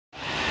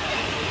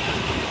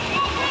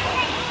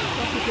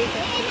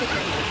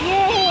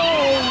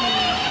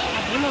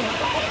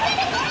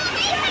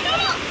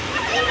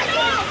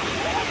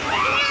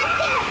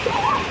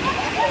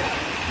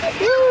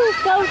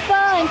So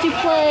fun to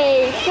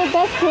play. It's the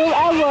best pool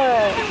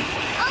ever.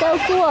 So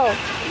cool.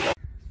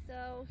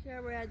 So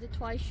here we're at the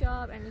toy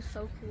shop and it's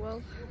so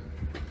cool.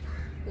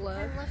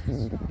 Look.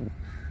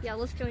 Yeah,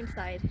 let's go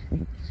inside.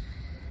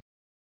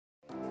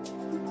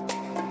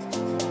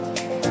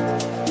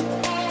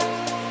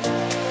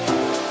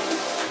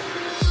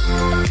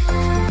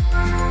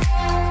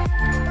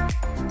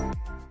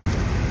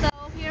 So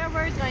here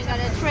we're going on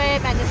a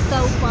trip and it's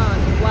so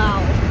fun.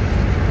 Wow.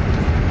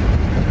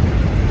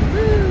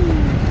 Woo.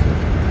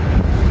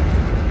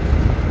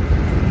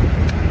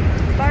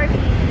 Barbie.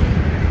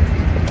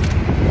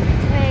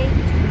 Hey.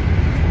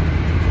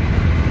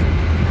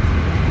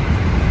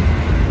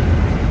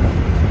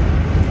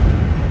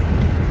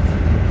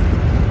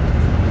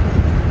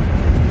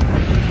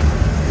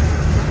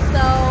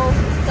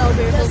 So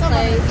beautiful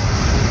place.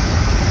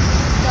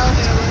 So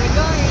here we're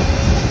going.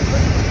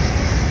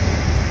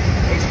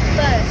 It's the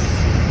best.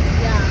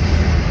 Yeah.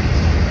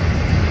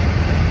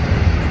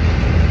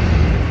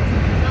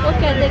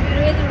 Look at the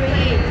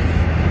greenery.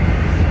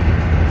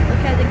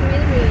 Look at the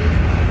greenery.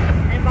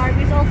 And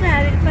Barbie's also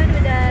having fun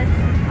with us.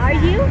 Are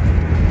you?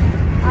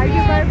 Are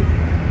you, Barbie?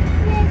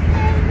 Yes,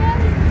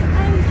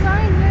 I'm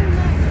trying very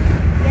much.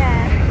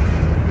 Yeah.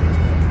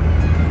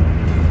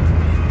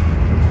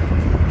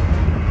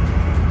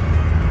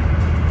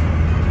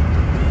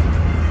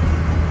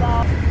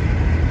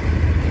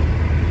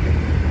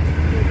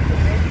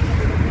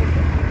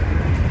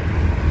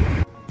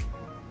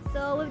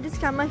 So we've just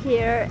come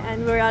here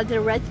and we're at the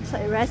rest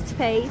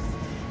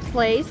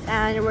place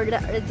and we're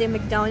at the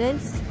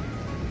McDonald's.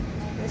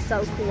 It's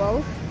so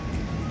cool.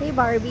 Hey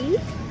Barbie,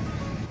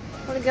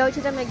 wanna go to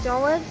the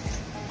McDonald's?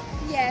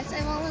 Yes,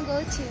 I want to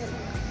go too.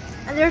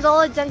 And there's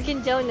all the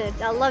Dunkin'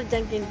 Donuts. I love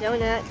Dunkin'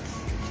 Donuts.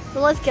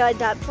 So let's go at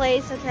that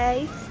place,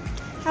 okay?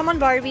 Come on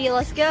Barbie,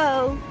 let's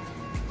go.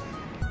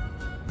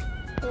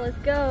 So let's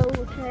go,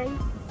 okay?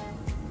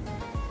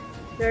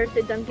 There's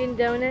the Dunkin'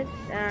 Donuts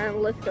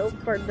and let's go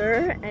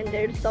further and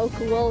they're so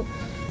cool.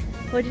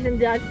 We're just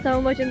enjoying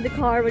so much in the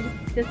car, we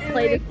just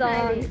play the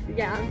songs.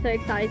 Yeah, I'm so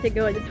excited to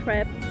go on the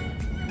trip.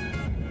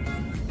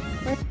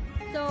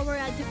 So we're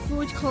at the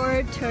food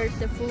court, there's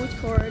the food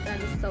court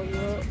and it's so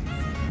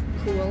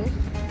cool.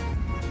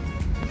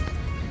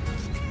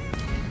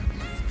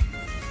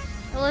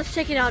 Well, let's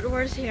check it out,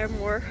 where's here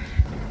more?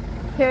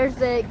 Here's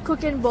the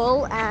cooking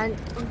bowl and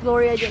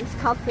Gloria drinks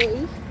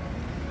coffee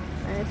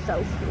and it's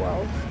so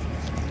cool.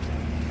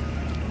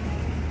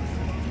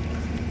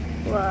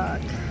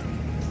 Look.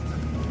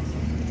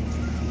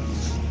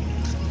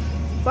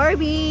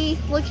 Barbie,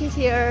 look at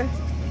here.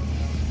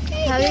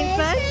 Hey Having guys,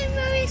 fun? I'm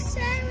very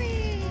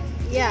sorry.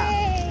 Yeah.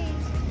 Yay.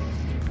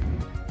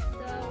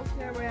 So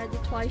here we're at the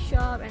toy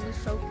shop and it's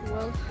so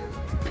cool.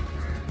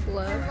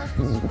 Look.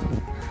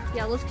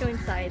 Yeah, let's go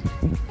inside.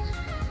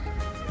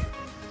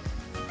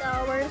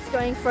 So we're just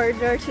going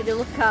further to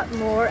look at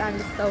more and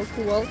it's so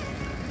cool.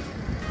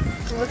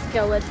 Let's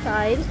go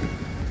outside.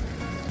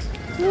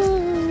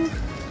 Woo.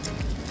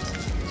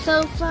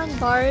 So fun,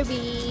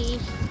 Barbie.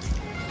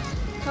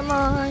 Come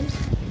on.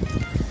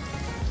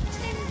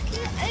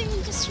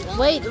 I'm just running.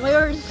 Wait,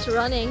 we're just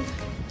running.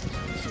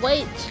 Just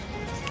wait.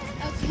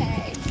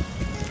 Okay.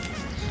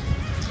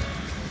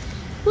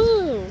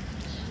 Woo.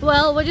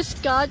 Well, we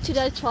just got to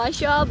the toy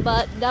shop,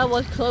 but that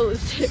was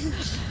closed.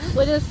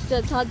 We just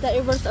thought that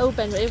it was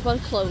open, but it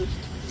was closed.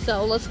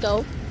 So let's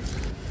go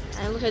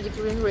and look at the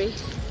greenery.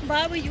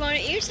 Barbie, you want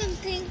to eat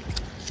something?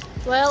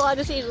 Well, I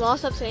just eat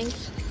lots of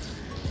things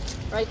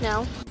right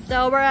now.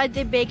 So we're at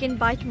the Bacon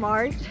Bite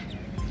Mart.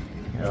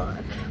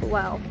 Look,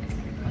 wow.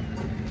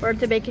 We're at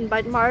the Bacon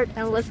Bite Mart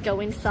and let's go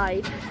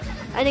inside.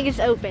 I think it's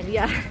open,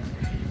 yeah.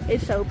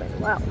 It's open,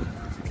 wow.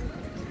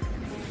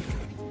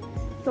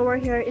 So we're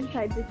here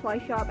inside the toy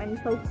shop and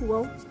it's so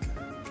cool.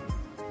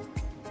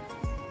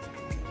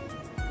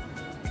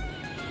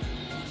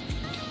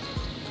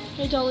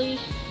 Hey Dolly.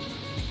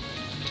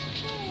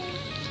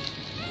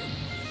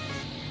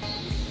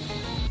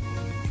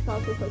 It's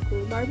also so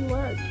cool. Barbie,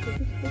 look. This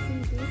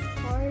is these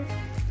cars.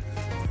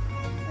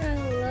 I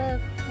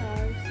love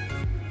cars.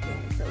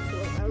 Yeah, it's so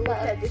cool. I look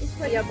at this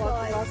like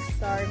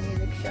Rockstar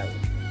music show.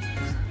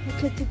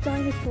 Look at the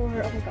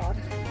dinosaur. Oh my god.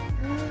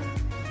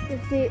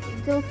 It's the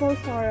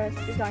Dilophosaurus,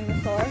 the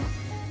dinosaur.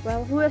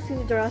 Well, who has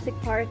seen Jurassic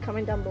Park?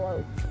 Comment down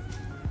below.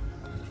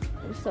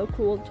 It's so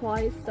cool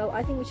twice. So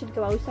I think we should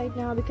go outside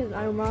now because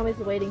our mom is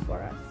waiting for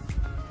us.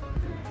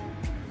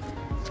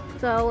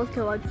 So let's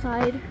go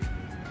outside.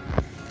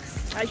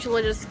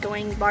 Actually, just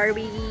going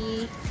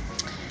Barbie.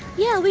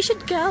 Yeah, we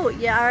should go.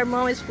 Yeah, our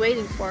mom is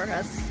waiting for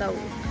us. So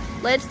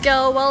let's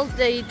go. Well,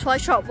 the toy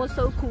shop was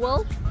so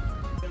cool.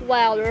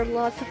 Wow, there are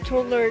lots of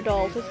toddler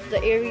dolls. This is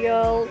the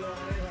Ariel.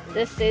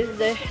 This is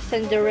the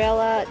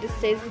Cinderella. This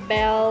is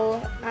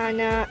Belle,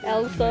 Anna,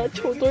 Elsa.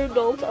 Toddler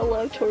dolls. I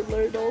love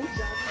toddler dolls.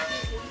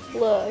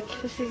 Look,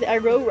 this is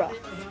Aurora.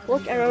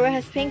 Look, Aurora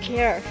has pink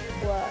hair.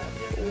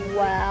 Look.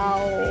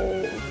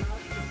 Wow.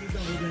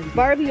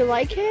 Barbie, you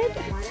like it?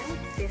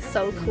 It's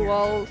so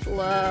cool.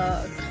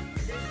 Look.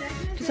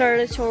 These are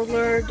the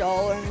toddler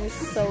doll and it's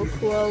so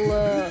cool.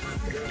 Look.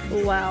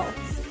 Wow.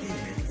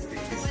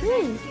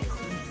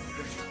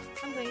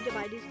 I'm going to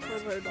buy these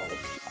silver dolls.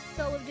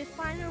 So we've just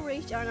finally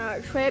reached on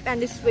our trip,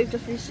 and this we've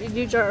just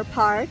reached our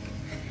park.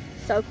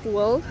 So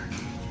cool.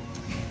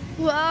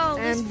 Wow.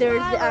 And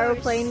there's the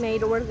aeroplane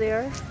made over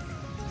there.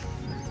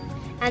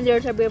 And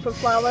there's our beautiful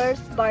flowers.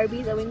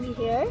 Barbies are in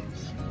here.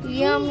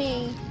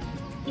 Yummy.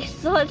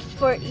 So it's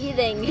for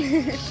eating.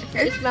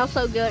 It smells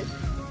so good.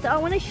 So I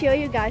want to show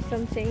you guys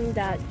something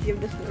that you've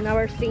just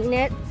never seen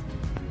it.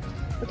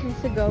 Okay,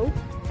 so go.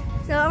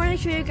 So I want to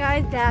show you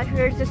guys that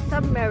here's a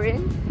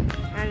submarine,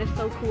 and it's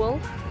so cool.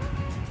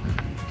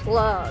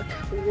 Look,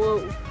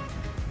 whoa!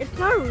 It's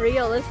not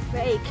real, it's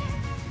fake.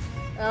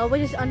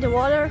 Which is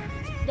underwater.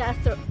 That's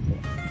the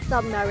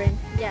submarine.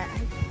 Yeah,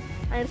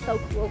 and it's so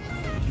cool.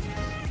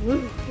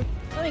 Woo.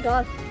 Oh my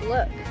God!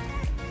 Look,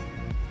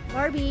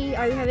 Barbie,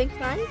 are you having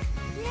fun?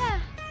 Yeah.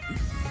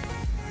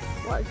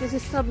 Look, this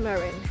is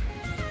submarine.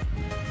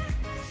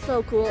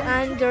 So cool,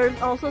 and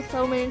there's also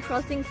so many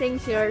interesting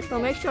things here, so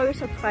make sure you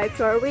subscribe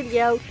to our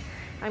video,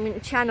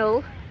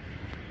 channel.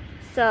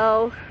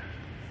 So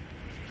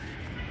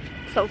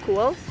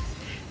cool,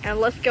 and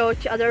let's go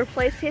to other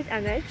places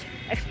and let's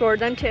explore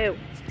them too.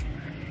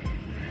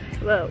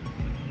 Whoa,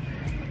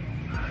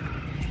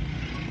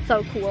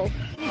 so cool.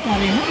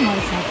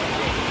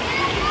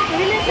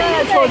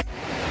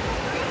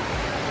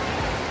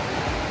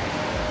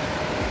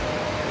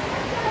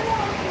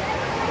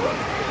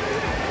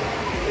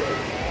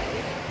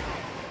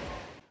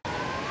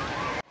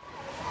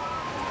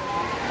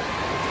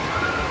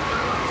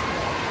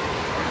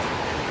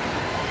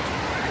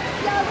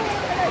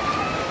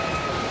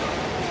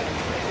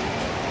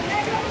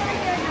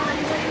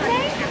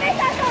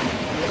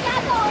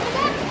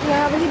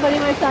 बड़ी बड़ी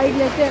मैं side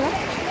लेते हैं ना।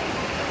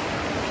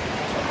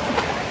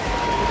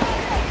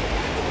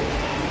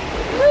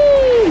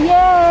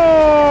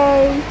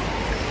 Yay!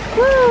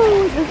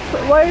 Woo! This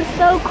water is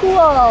so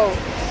cool.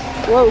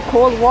 Whoa,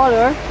 cold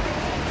water.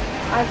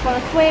 I'm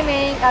fun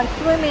swimming. I'm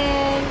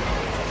swimming.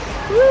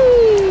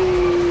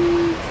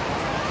 Woo!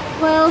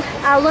 Well,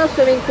 I love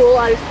swimming pool.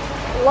 I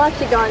love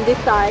to go on this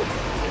side.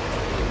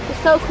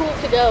 It's so cool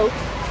to go.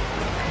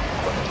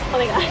 Oh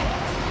my God.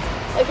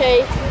 Okay.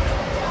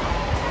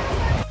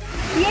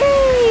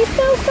 Yay!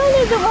 So fun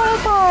at the water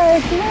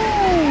park!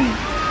 Yay!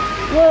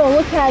 Whoa,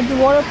 look at the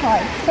water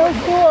park. So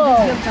cool.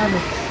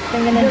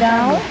 Bringing it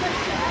down.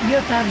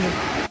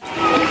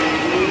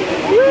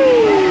 Woo!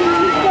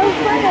 So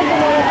fun at the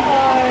water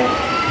park.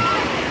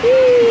 Woo!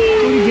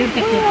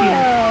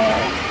 Wow.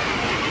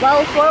 Well,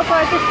 water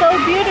park is so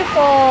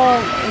beautiful.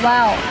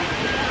 Wow.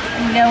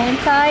 And go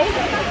inside?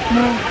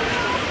 No.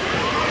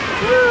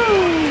 Woo!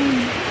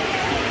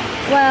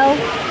 Well,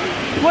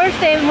 we're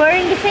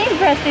in the same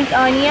dress as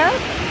Anya.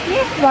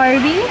 Yes,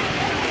 Barbie.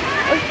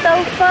 It's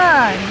so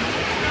fun.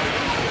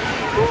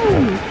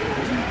 Oh,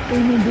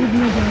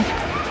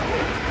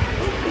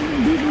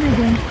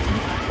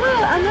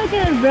 I'm not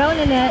gonna brown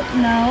in it.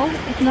 No,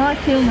 it's not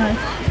too much.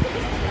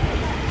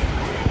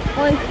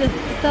 Oh, it's just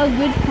so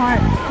good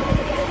part.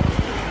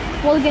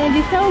 We're gonna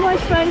do so much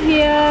fun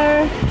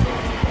here.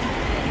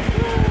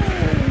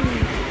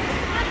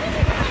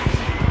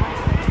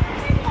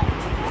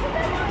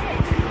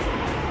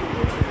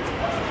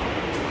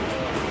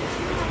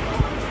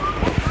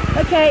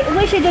 Okay,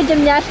 we should do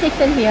gymnastics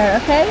in here,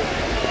 okay?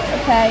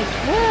 Okay.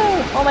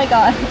 Woo! Oh my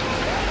God.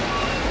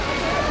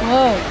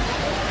 Whoa.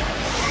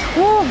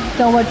 Whoa.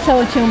 Don't want to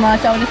show too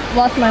much. I just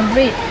lost my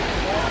breath.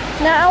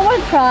 Now I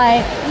want to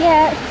try.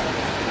 Yes.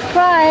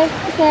 Try.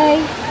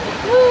 Okay.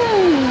 Woo!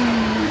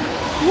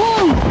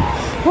 Woo!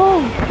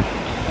 Woo!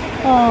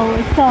 Oh,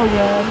 it's so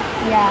good.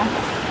 Yeah.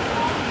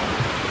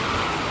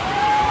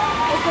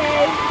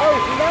 Okay. Oh,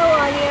 no,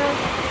 Anya.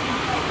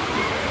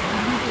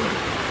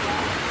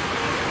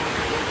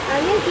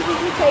 Anya, did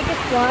you take a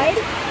slide?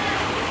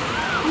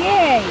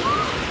 Yay!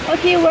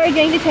 Okay, we're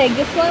going to take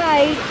the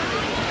slide.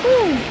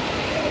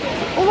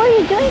 Oh, what are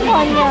you doing,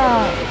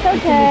 Anya? It's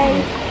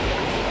okay.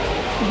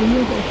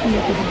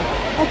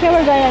 Okay,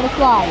 we're going on the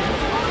slide.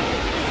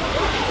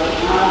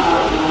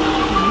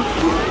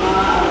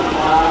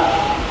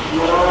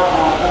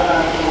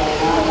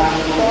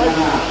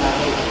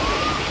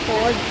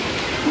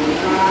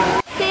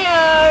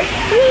 Stairs!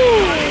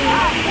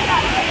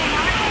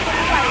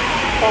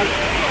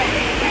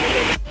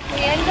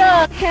 And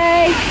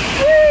okay.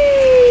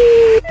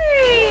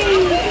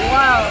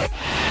 Wow.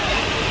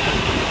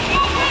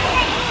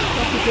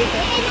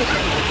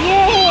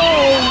 Yay!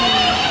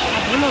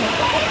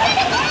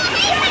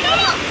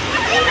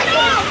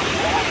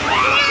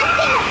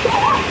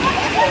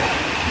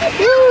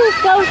 Woo,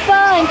 so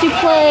fun to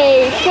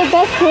play. It's the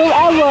best pool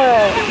ever.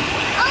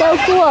 So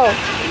cool.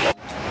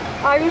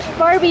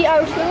 Barbie,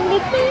 are you swimming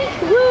with me?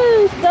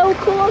 Woo, so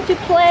cool to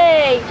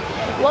play.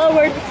 Well,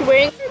 we're just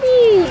wearing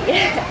Barbie.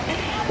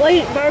 Well,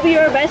 Barbie,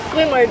 you're a best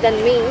swimmer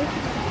than me.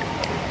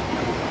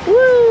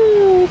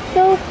 Woo,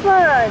 so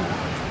fun.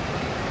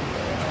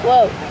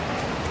 Whoa.